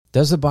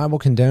Does the Bible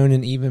condone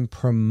and even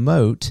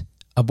promote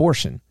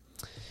abortion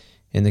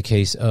in the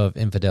case of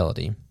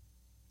infidelity?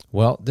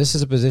 Well, this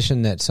is a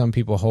position that some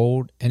people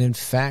hold, and in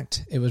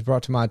fact, it was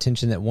brought to my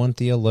attention that one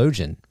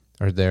theologian,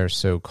 or they're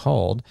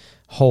so-called,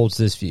 holds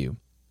this view.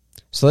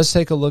 So let's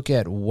take a look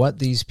at what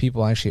these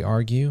people actually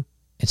argue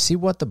and see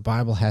what the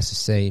Bible has to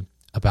say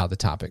about the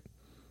topic.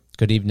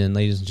 Good evening,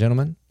 ladies and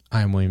gentlemen.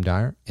 I am William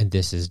Dyer, and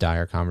this is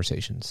Dyer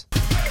Conversations.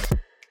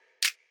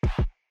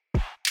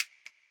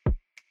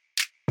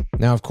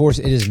 Now, of course,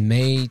 it is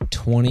May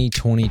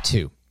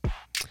 2022,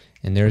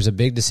 and there's a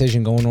big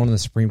decision going on in the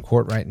Supreme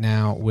Court right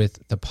now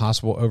with the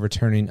possible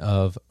overturning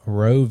of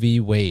Roe v.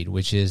 Wade,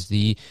 which is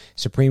the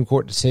Supreme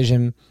Court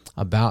decision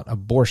about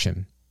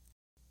abortion.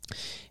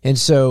 And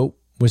so,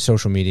 with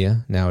social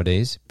media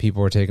nowadays,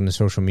 people are taking to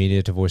social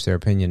media to voice their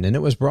opinion, and it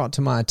was brought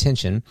to my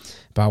attention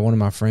by one of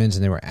my friends,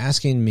 and they were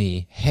asking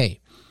me,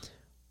 hey,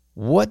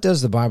 what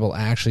does the Bible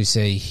actually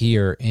say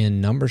here in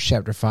Numbers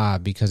chapter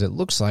 5? Because it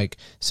looks like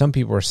some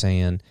people are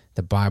saying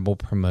the Bible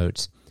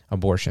promotes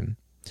abortion.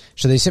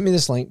 So they sent me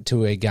this link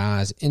to a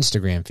guy's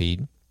Instagram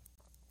feed,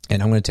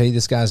 and I'm going to tell you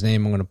this guy's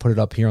name. I'm going to put it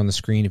up here on the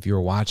screen if you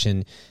were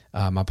watching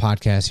my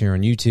podcast here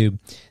on YouTube.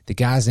 The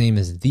guy's name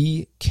is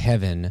The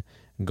Kevin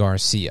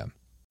Garcia.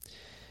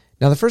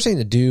 Now, the first thing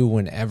to do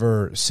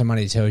whenever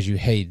somebody tells you,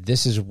 hey,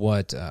 this is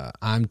what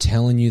I'm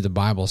telling you the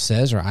Bible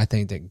says, or I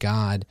think that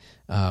God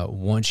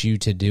wants you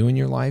to do in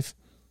your life,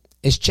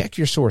 is check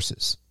your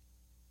sources.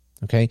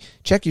 Okay?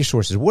 Check your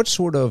sources. What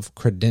sort of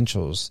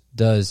credentials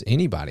does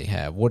anybody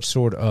have? What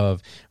sort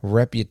of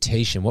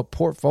reputation, what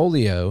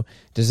portfolio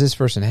does this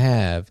person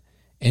have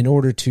in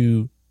order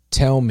to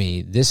tell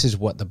me this is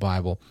what the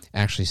Bible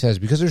actually says?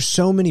 Because there's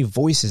so many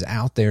voices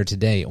out there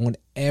today on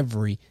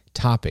every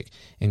topic,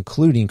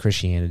 including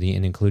Christianity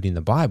and including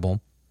the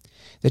Bible,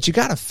 that you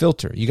got to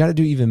filter. You got to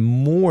do even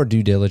more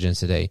due diligence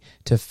today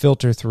to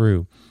filter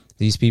through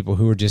these people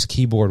who are just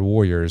keyboard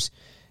warriors,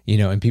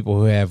 and people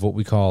who have what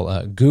we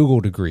call Google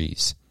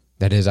degrees.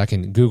 That is, I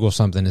can Google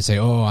something and say,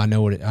 "Oh, I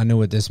know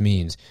what this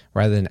means,"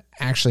 rather than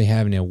actually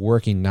having a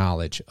working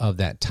knowledge of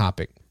that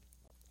topic,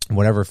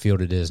 whatever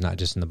field it is, not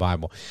just in the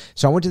Bible.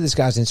 So I went to this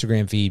guy's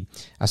Instagram feed.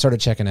 I started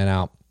checking it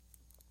out.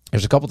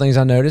 There's a couple things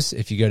I noticed.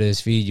 If you go to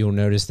his feed, you'll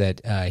notice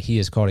that he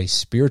is called a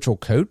spiritual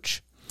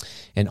coach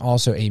and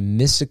also a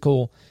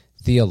mystical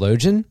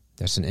theologian.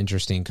 That's an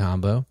interesting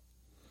combo.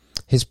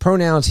 His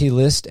pronouns he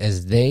lists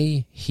as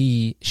they,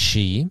 he,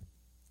 she.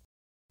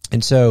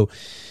 And so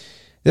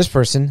this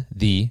person,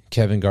 the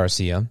Kevin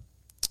Garcia,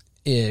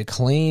 it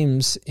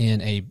claims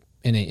in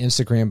an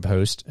Instagram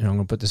post, and I'm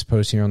going to put this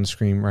post here on the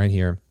screen right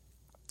here,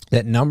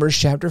 that Numbers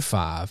chapter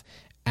 5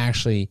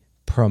 actually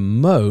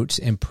promotes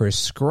and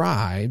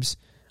prescribes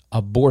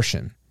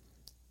abortion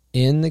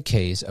in the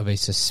case of a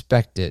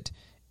suspected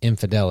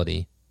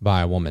infidelity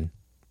by a woman.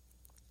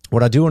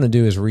 What I do want to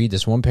do is read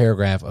this one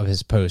paragraph of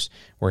his post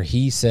where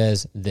he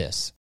says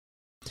this: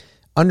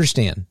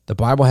 understand, the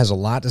Bible has a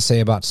lot to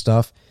say about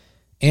stuff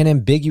and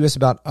ambiguous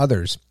about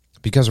others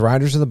because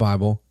writers of the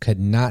Bible could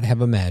not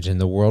have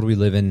imagined the world we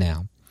live in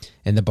now,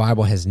 and the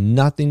Bible has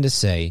nothing to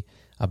say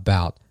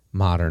about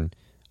modern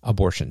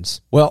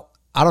abortions. Well,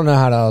 I don't know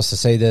how else to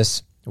say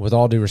this. With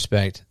all due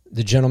respect,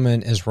 the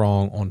gentleman is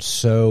wrong on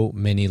so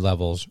many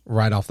levels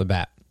right off the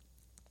bat.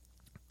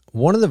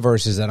 One of the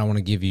verses that I want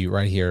to give you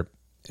right here,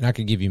 and I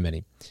could give you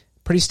many,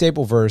 pretty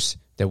staple verse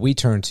that we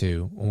turn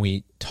to when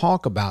we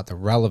talk about the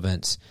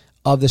relevance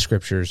of the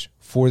Scriptures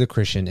for the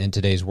Christian in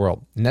today's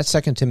world. And that's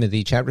 2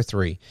 Timothy chapter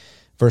 3,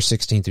 verse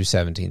 16 through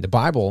 17. The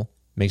Bible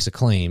makes a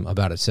claim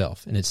about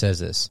itself, and it says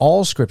this: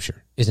 all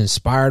Scripture is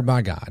inspired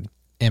by God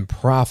and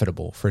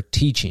profitable for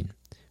teaching,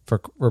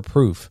 for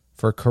reproof,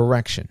 for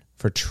correction,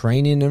 for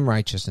training in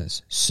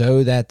righteousness,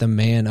 so that the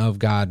man of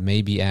God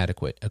may be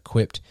adequate,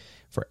 equipped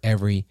for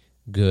every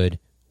good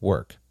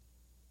work.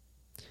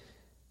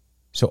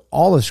 So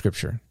all of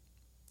Scripture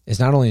is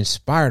not only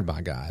inspired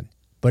by God,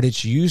 but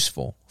it's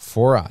useful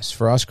for us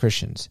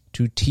Christians,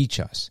 to teach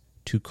us,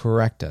 to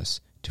correct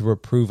us, to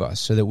reprove us,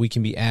 so that we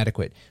can be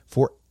adequate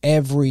for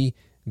every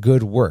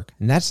good work.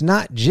 And that's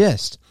not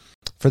just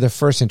for the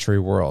first century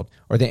world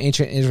or the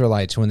ancient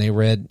Israelites when they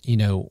read,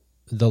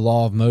 the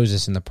law of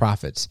Moses and the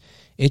prophets.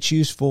 It's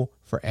useful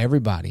for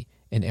everybody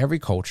in every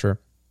culture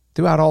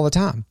throughout all the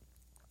time.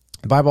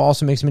 The Bible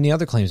also makes many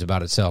other claims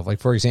about itself. Like,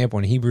 for example,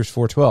 in Hebrews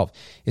 4:12,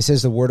 it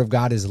says the Word of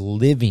God is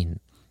living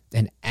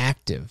and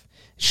active,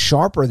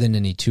 sharper than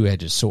any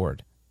two-edged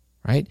sword,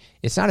 right?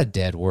 It's not a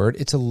dead word.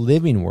 It's a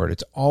living word.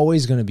 It's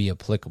always going to be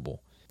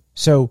applicable.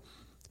 So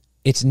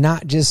it's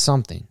not just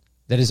something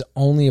that is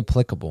only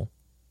applicable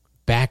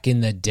back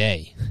in the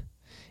day.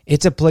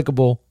 It's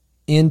applicable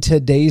in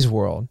today's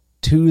world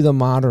to the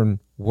modern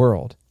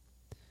world.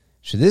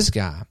 So this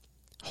guy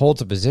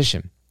holds a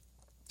position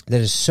that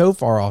is so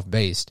far off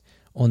based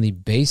on the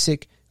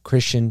basic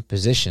Christian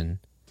position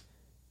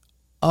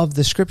of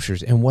the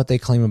Scriptures and what they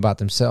claim about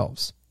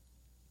themselves.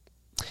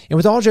 And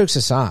with all jokes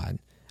aside,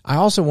 I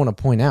also want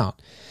to point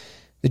out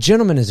the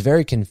gentleman is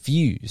very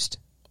confused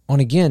on,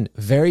 again,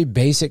 very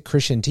basic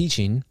Christian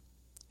teaching,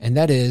 and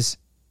that is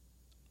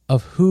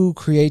of who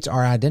creates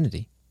our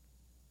identity.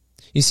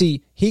 You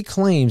see, he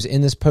claims in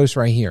this post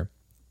right here,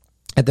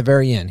 at the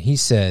very end, he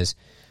says,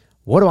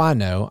 what do I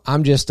know?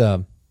 I'm not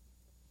going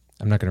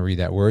to read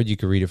that word. You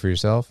can read it for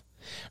yourself.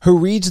 Who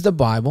reads the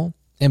Bible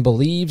and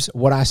believes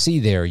what I see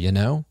there,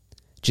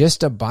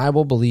 Just a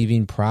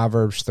Bible-believing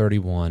Proverbs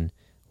 31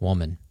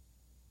 woman.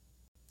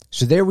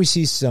 So there we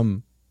see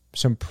some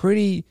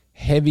pretty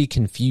heavy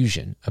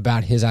confusion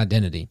about his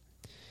identity.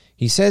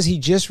 He says he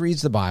just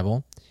reads the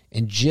Bible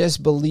and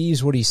just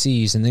believes what he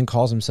sees and then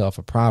calls himself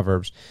a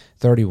Proverbs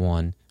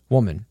 31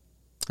 woman.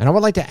 And I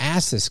would like to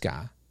ask this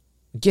guy,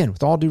 again,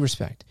 with all due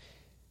respect,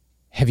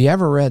 have you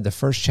ever read the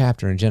first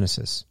chapter in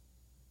Genesis?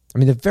 I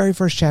mean, the very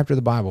first chapter of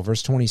the Bible,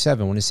 verse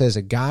 27, when it says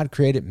that God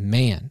created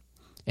man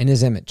in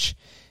his image,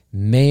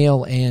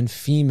 male and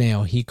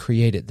female, he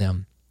created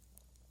them.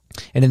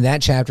 And in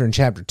that chapter, in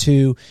chapter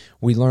 2,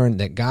 we learn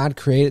that God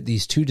created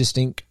these two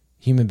distinct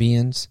human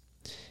beings,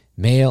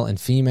 male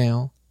and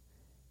female,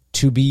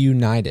 to be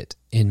united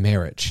in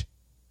marriage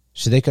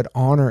so they could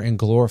honor and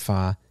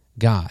glorify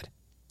God.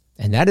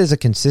 And that is a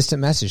consistent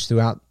message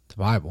throughout the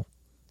Bible,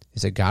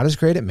 is that God has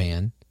created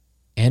man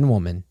and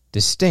woman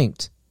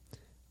distinct,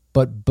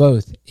 but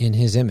both in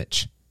his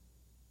image.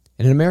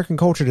 And in American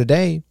culture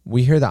today,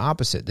 we hear the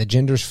opposite, that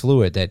gender's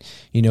fluid, that,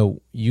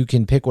 you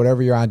can pick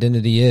whatever your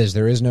identity is.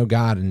 There is no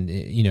God, and,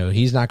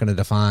 he's not going to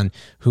define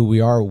who we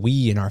are.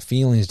 We and our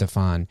feelings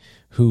define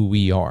who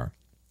we are.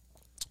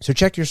 So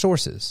check your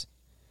sources,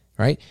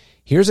 right?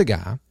 Here's a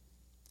guy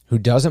who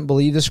doesn't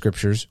believe the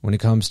scriptures when it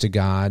comes to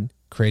God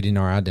creating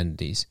our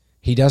identities.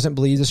 He doesn't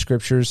believe the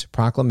scriptures'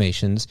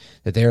 proclamations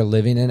that they are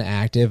living and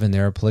active and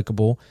they're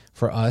applicable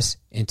for us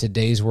in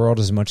today's world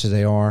as much as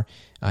they are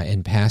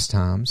in past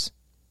times.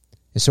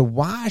 And so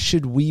why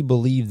should we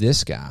believe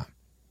this guy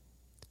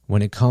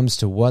when it comes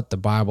to what the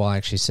Bible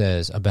actually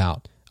says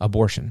about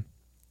abortion?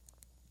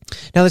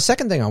 Now, the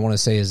second thing I want to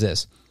say is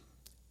this.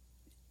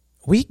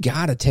 We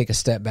got to take a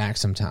step back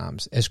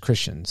sometimes as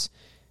Christians,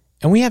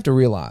 and we have to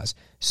realize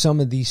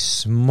some of the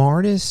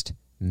smartest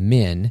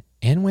men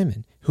and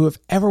women who have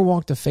ever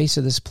walked the face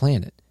of this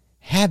planet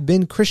have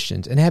been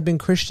Christians and have been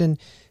Christian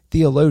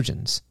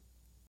theologians.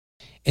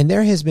 And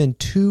there has been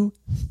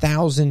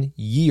 2,000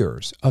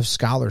 years of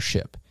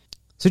scholarship.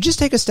 So just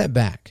take a step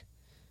back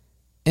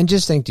and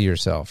just think to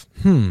yourself,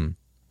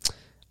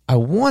 I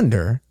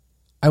wonder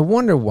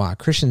why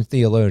Christian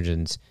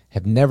theologians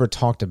have never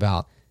talked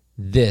about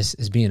this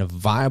as being a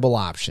viable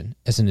option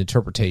as an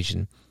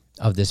interpretation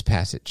of this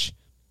passage.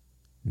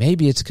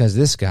 Maybe it's because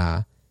this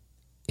guy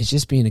is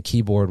just being a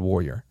keyboard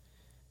warrior.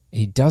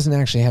 He doesn't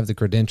actually have the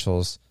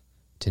credentials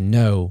to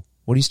know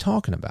what he's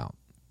talking about.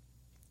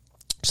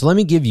 So let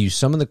me give you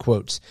some of the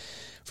quotes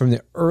from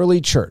the early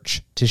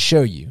church to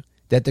show you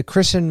that the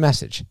Christian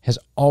message has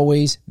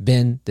always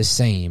been the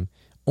same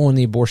on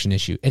the abortion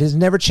issue. It has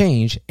never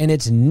changed, and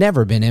it's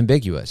never been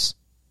ambiguous.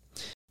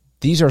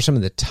 These are some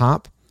of the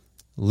top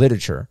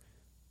literature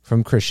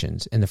from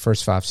Christians in the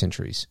first 5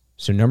 centuries.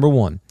 So number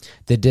 1,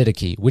 the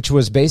Didache, which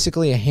was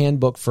basically a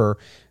handbook for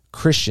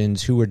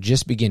Christians who were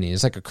just beginning.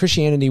 It's like a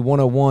Christianity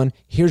 101.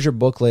 Here's your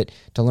booklet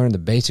to learn the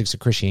basics of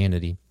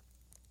Christianity.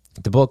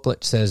 The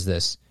booklet says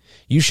this: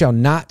 you shall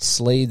not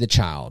slay the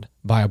child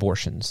by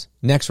abortions.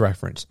 Next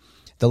reference,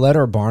 the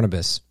letter of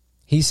Barnabas.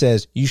 He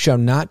says, you shall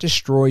not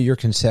destroy your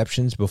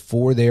conceptions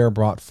before they are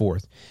brought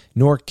forth,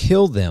 nor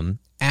kill them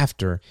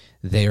after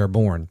they are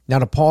born. Now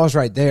to pause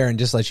right there and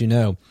just let you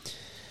know,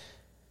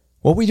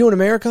 what we do in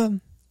America,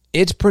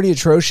 it's pretty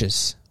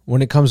atrocious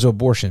when it comes to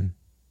abortion.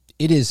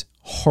 It is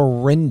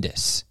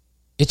horrendous.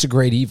 It's a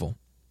great evil,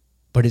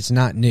 but it's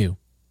not new.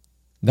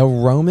 The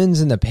Romans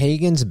and the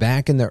pagans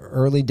back in the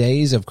early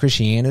days of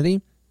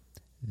Christianity,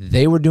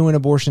 they were doing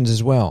abortions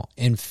as well.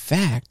 In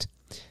fact,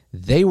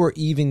 they were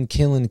even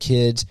killing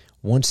kids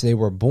once they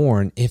were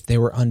born if they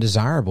were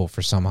undesirable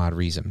for some odd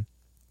reason.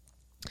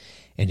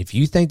 And if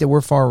you think that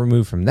we're far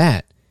removed from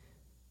that,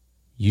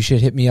 you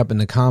should hit me up in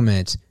the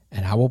comments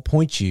and I will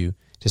point you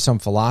to some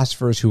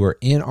philosophers who are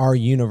in our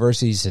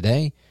universities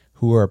today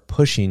who are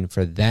pushing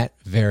for that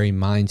very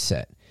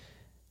mindset,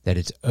 that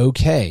it's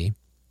okay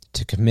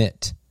to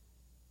commit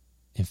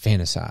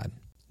infanticide.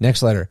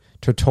 Next letter,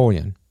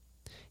 Tertullian.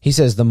 He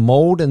says, the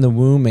mold in the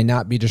womb may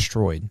not be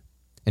destroyed.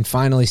 And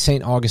finally,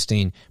 St.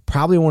 Augustine,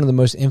 probably one of the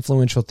most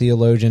influential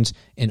theologians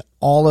in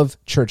all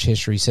of church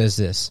history, says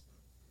this: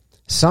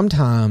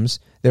 sometimes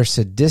their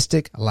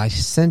sadistic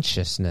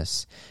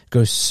licentiousness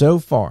goes so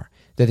far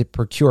that it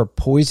procure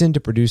poison to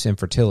produce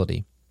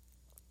infertility.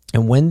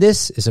 And when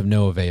this is of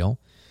no avail,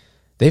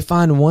 they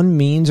find one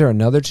means or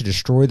another to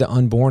destroy the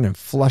unborn and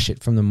flush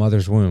it from the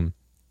mother's womb.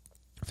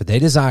 For they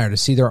desire to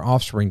see their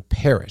offspring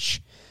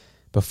perish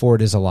before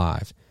it is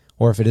alive.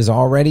 Or if it has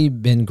already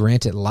been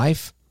granted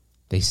life,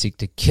 they seek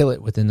to kill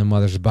it within the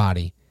mother's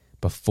body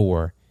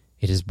before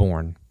it is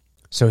born.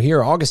 So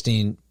here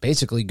Augustine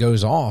basically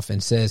goes off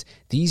and says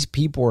these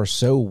people are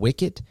so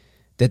wicked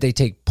that they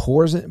take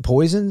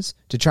poisons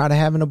to try to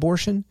have an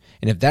abortion.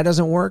 And if that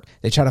doesn't work,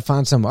 they try to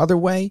find some other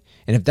way.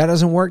 And if that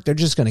doesn't work, they're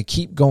just going to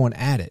keep going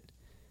at it.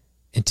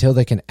 until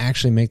they can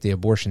actually make the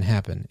abortion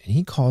happen. And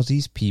he calls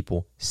these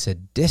people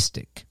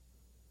sadistic.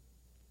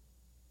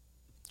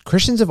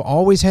 Christians have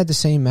always had the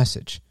same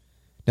message.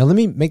 Now, let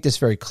me make this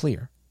very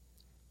clear.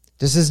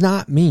 This does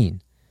not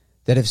mean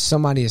that if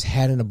somebody has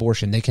had an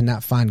abortion, they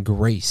cannot find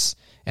grace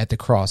at the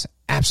cross.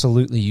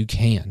 Absolutely, you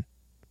can.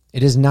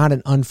 It is not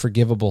an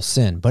unforgivable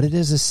sin, but it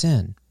is a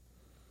sin.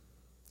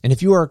 And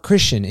if you are a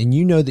Christian and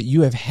you know that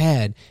you have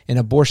had an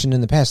abortion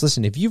in the past,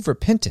 listen, if you've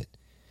repented,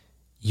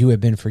 you have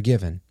been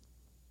forgiven.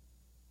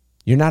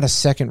 You're not a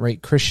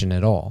second-rate Christian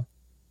at all.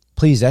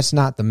 Please, that's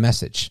not the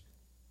message.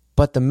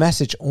 But the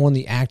message on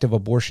the act of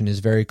abortion is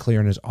very clear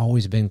and has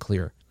always been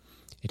clear.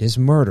 It is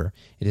murder.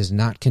 It is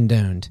not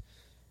condoned.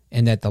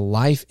 And that the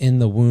life in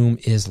the womb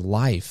is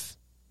life.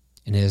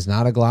 And it is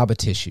not a glob of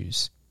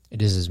tissues.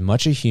 It is as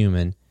much a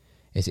human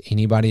as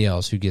anybody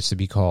else who gets to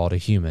be called a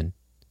human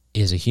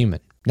is a human.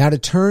 Now, to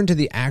turn to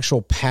the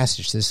actual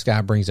passage this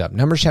guy brings up,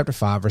 Numbers chapter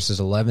 5, verses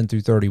 11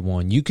 through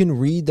 31, you can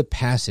read the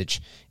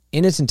passage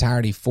in its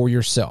entirety for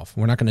yourself.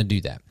 We're not going to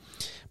do that.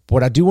 But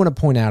what I do want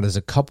to point out is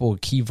a couple of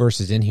key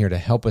verses in here to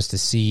help us to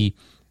see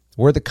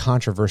where the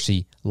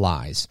controversy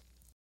lies.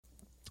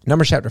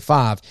 Numbers chapter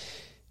 5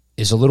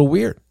 is a little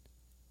weird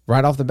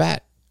right off the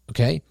bat,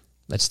 okay?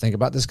 Let's think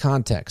about this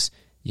context.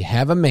 You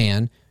have a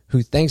man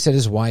who thinks that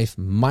his wife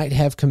might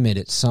have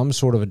committed some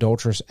sort of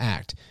adulterous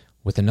act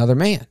with another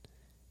man.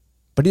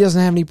 But he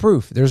doesn't have any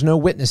proof. There's no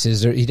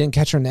witnesses. He didn't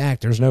catch her in the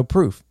act. There's no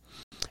proof.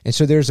 And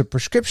so there's a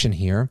prescription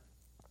here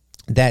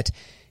that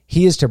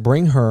he is to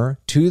bring her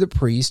to the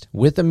priest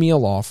with a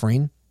meal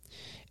offering.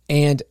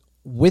 And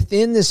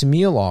within this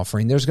meal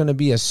offering, there's going to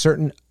be a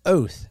certain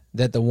oath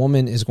that the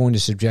woman is going to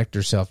subject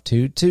herself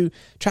to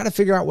try to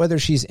figure out whether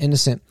she's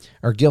innocent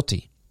or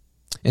guilty.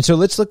 And so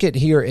let's look at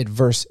here at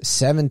verse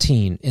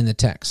 17 in the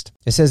text.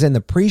 It says, "And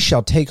the priest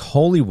shall take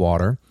holy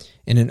water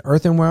in an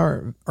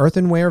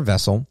earthenware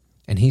vessel,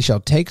 and he shall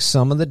take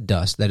some of the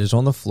dust that is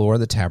on the floor of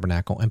the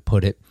tabernacle and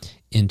put it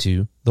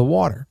into the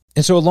water."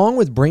 And so along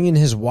with bringing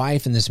his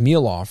wife in this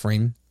meal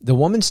offering, the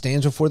woman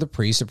stands before the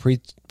priest. The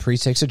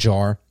priest takes a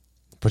jar,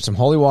 puts some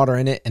holy water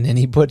in it, and then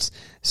he puts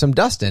some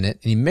dust in it,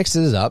 and he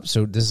mixes it up.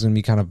 So this is going to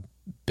be kind of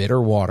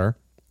bitter water.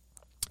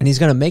 And he's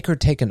going to make her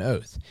take an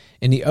oath.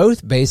 And the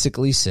oath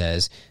basically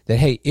says that,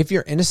 hey, if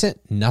you're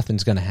innocent,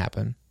 nothing's going to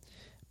happen.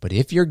 But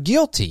if you're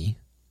guilty,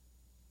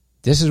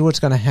 this is what's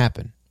going to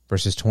happen.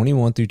 Verses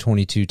 21 through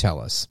 22 tell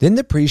us, "Then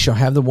the priest shall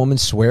have the woman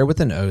swear with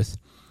an oath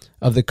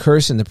of the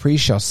curse, and the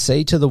priest shall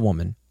say to the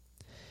woman,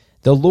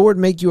 'The Lord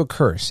make you a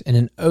curse and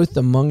an oath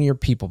among your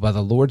people by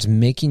the Lord's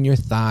making your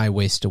thigh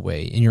waste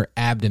away and your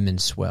abdomen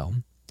swell.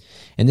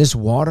 And this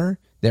water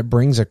that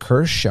brings a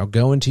curse shall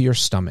go into your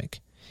stomach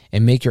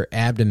and make your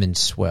abdomen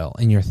swell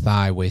and your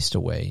thigh waste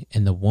away.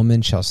 And the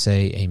woman shall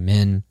say,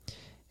 Amen,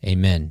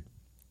 Amen.'"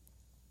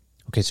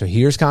 Okay, so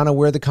here's kind of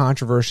where the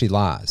controversy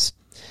lies.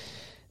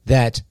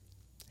 That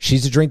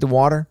she's to drink the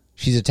water,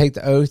 she's to take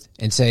the oath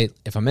and say,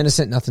 if I'm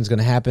innocent, nothing's going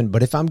to happen.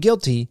 But if I'm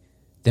guilty,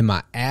 then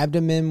my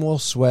abdomen will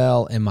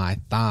swell and my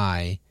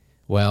thigh,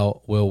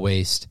 will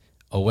waste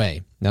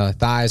away. Now, the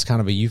thigh is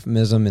kind of a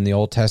euphemism in the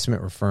Old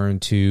Testament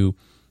referring to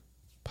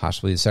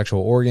possibly the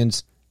sexual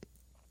organs.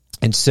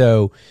 And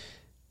so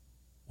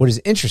what is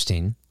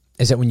interesting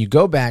is that when you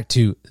go back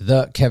to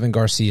the Kevin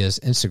Garcia's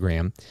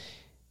Instagram,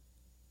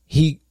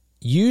 he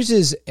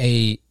uses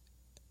a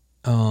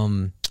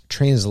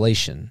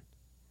translation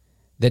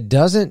that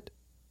doesn't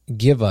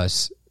give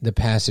us the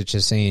passage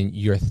as saying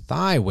your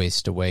thigh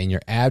wastes away and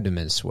your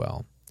abdomen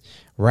swell.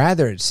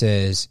 Rather, it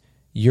says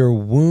your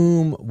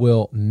womb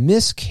will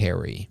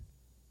miscarry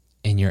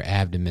and your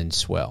abdomen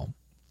swell.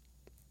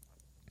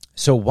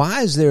 So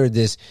why is there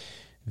this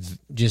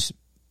just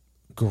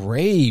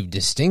grave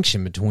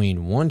distinction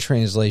between one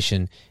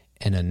translation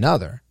and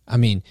another? I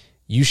mean,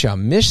 you shall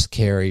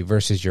miscarry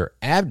versus your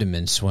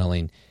abdomen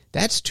swelling.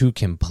 That's two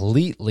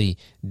completely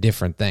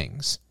different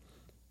things.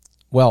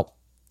 Well,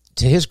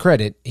 to his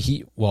credit,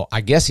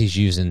 I guess he's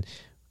using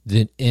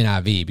the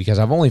NIV, because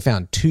I've only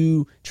found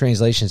two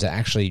translations that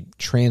actually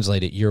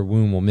translate it, your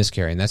womb will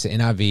miscarry, and that's the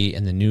NIV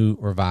and the New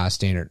Revised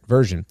Standard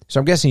Version. So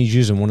I'm guessing he's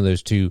using one of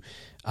those two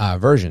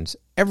versions.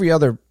 Every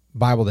other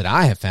Bible that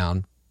I have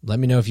found, let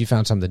me know if you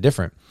found something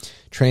different,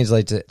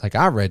 translates it like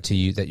I read to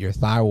you, that your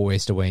thigh will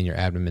waste away and your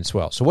abdomen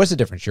swell. So what's the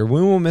difference? Your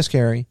womb will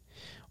miscarry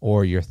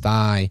or your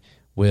thigh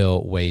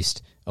will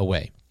waste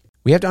away.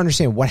 We have to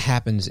understand what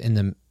happens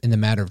in the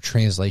matter of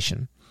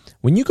translation.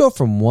 When you go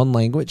from one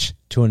language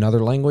to another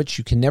language,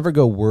 you can never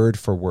go word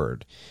for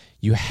word.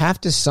 You have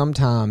to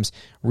sometimes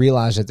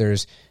realize that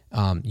there's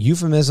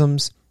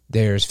euphemisms,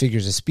 there's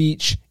figures of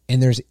speech,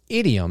 and there's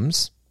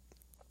idioms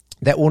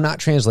that will not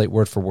translate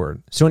word for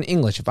word. So in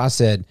English, if I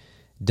said,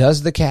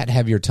 "Does the cat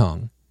have your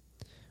tongue?"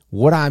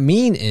 what I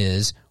mean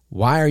is,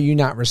 why are you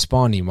not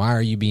responding? Why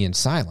are you being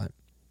silent?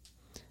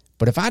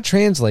 But if I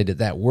translated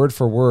that word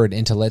for word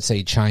into, let's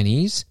say,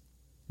 Chinese,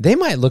 they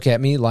might look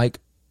at me like,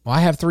 well,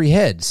 I have 3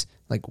 heads.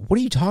 Like, what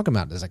are you talking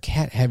about? Does a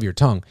cat have your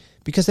tongue?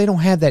 Because they don't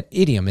have that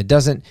idiom. It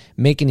doesn't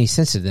make any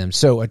sense to them.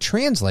 So a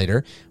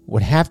translator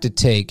would have to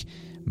take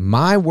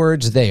my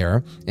words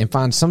there and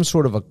find some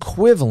sort of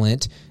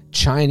equivalent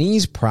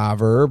Chinese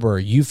proverb or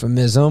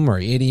euphemism or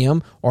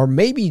idiom, or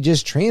maybe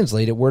just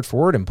translate it word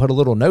for word and put a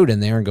little note in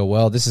there and go,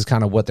 well, this is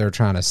kind of what they're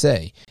trying to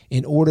say,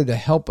 in order to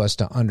help us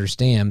to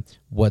understand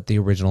what the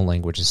original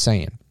language is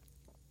saying.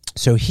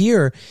 So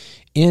here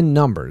in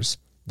Numbers,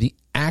 the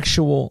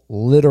actual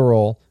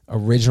literal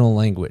original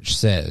language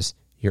says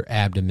your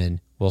abdomen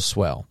will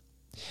swell.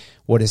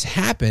 What has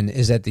happened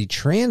is that the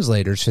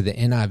translators for the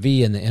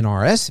NIV and the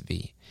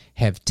NRSV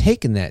have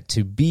taken that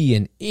to be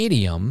an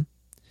idiom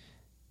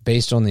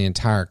based on the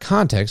entire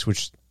context,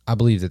 which I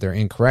believe that they're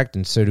incorrect,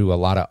 and so do a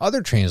lot of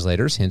other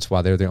translators, hence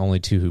why they're the only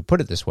two who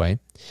put it this way.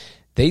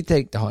 They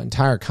take the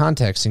entire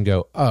context and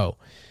go, oh,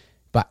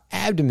 by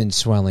abdomen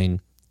swelling,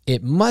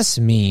 it must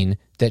mean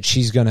that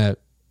she's going to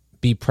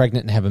be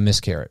pregnant and have a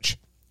miscarriage.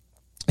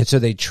 And so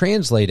they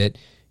translate it,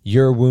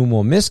 your womb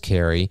will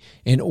miscarry,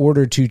 in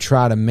order to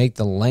try to make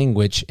the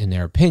language, in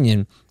their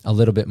opinion, a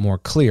little bit more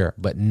clear.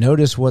 But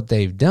notice what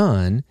they've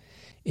done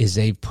is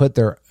they've put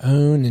their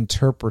own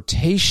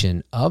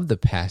interpretation of the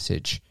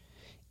passage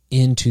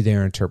into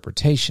their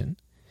interpretation.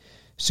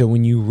 So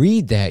when you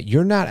read that,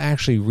 you're not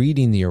actually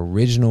reading the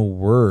original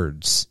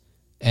words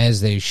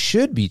as they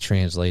should be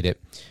translated.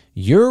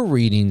 You're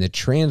reading the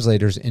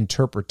translator's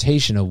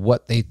interpretation of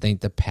what they think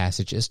the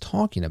passage is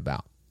talking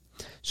about.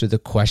 So the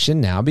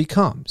question now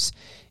becomes,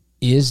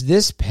 is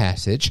this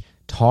passage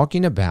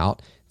talking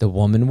about the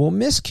woman will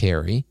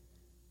miscarry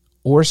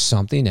or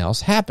something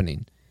else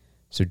happening?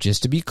 So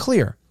just to be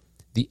clear,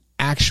 the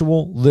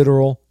actual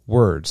literal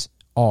words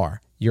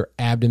are, your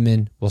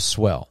abdomen will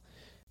swell.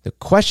 The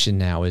question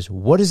now is,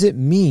 what does it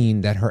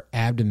mean that her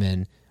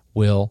abdomen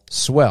will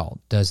swell?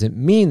 Does it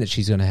mean that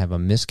she's going to have a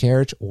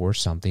miscarriage or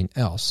something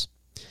else?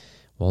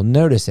 Well,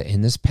 notice that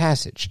in this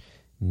passage,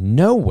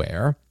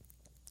 nowhere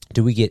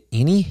do we get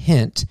any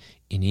hint,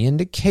 any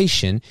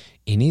indication,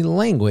 any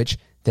language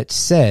that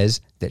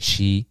says that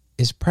she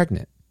is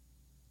pregnant.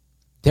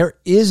 There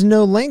is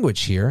no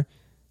language here.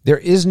 There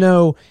is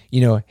no,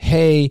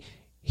 hey,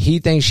 he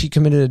thinks she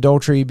committed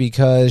adultery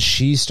because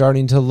she's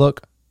starting to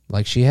look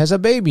like she has a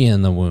baby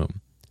in the womb.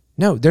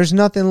 No, there's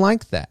nothing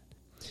like that.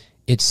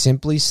 It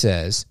simply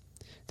says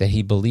that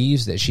he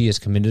believes that she has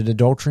committed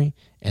adultery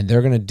and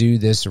they're going to do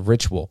this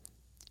ritual.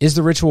 Is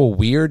the ritual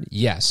weird?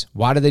 Yes.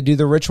 Why do they do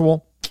the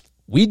ritual?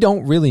 We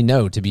don't really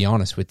know, to be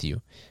honest with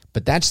you,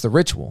 but that's the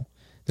ritual.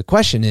 The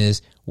question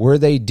is, were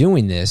they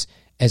doing this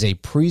as a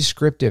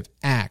prescriptive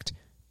act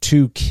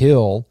to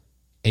kill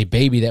a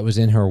baby that was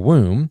in her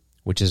womb,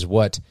 which is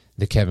what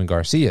the Kevin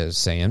Garcia is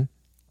saying,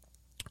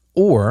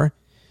 or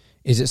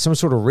is it some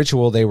sort of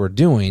ritual they were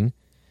doing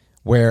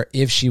where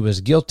if she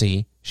was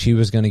guilty, she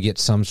was going to get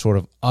some sort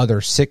of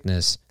other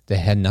sickness that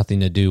had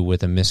nothing to do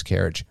with a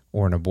miscarriage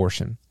or an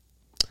abortion?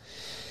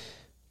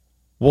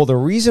 Well, the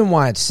reason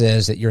why it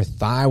says that your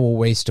thigh will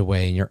waste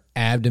away and your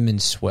abdomen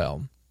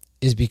swell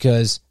is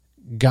because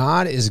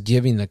God is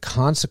giving the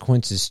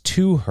consequences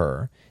to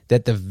her,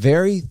 that the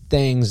very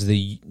things,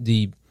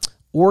 the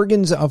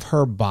organs of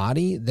her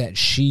body that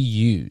she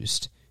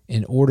used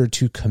in order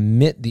to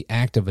commit the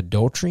act of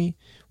adultery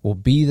will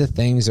be the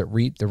things that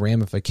reap the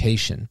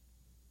ramification.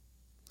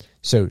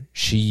 So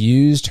she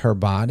used her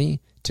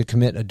body to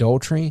commit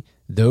adultery.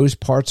 Those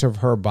parts of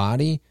her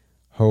body,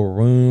 her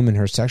womb and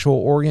her sexual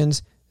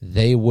organs,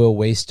 they will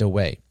waste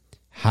away.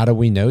 How do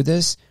we know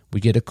this? We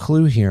get a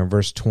clue here in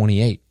verse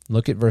 28.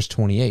 Look at verse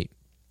 28.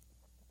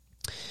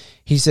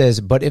 He says,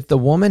 but if the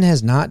woman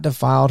has not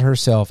defiled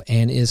herself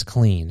and is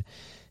clean,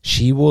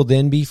 she will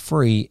then be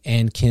free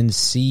and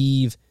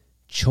conceive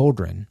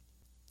children.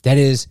 That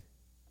is,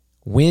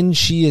 when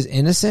she is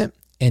innocent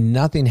and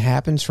nothing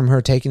happens from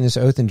her taking this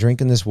oath and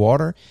drinking this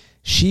water,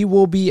 she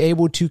will be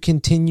able to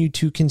continue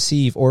to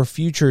conceive, or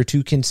future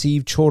to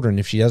conceive children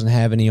if she doesn't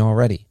have any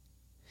already.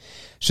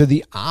 So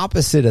the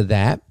opposite of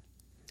that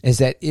is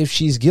that if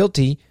she's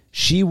guilty,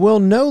 she will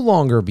no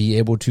longer be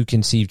able to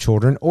conceive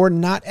children, or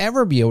not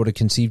ever be able to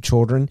conceive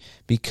children,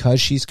 because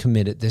she's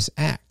committed this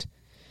act.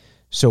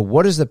 So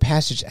what is the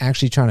passage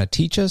actually trying to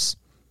teach us?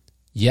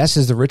 Yes,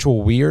 is the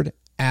ritual weird?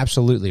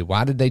 Absolutely.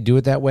 Why did they do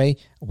it that way?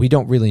 We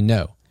don't really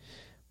know.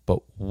 But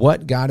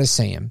what God is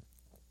saying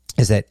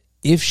is that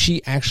if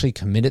she actually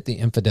committed the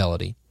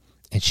infidelity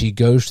and she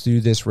goes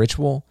through this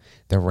ritual,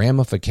 the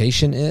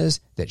ramification is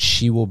that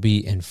she will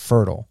be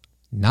infertile,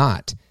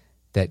 not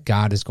that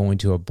God is going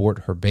to abort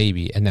her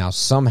baby. And now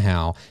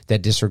somehow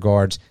that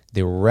disregards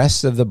the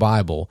rest of the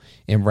Bible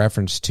in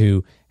reference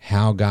to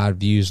how God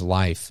views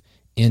life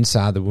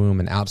inside the womb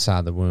and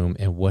outside the womb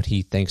and what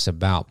he thinks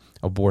about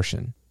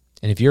abortion.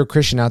 And if you're a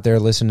Christian out there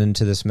listening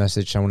to this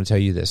message, I want to tell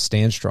you this: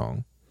 stand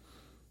strong.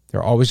 There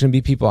are always going to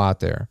be people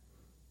out there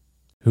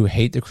who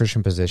hate the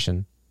Christian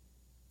position,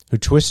 who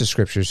twist the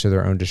scriptures to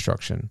their own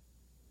destruction.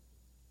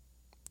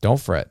 Don't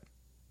fret.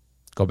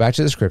 Go back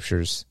to the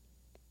scriptures,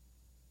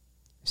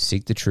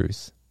 seek the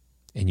truth,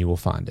 and you will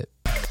find it.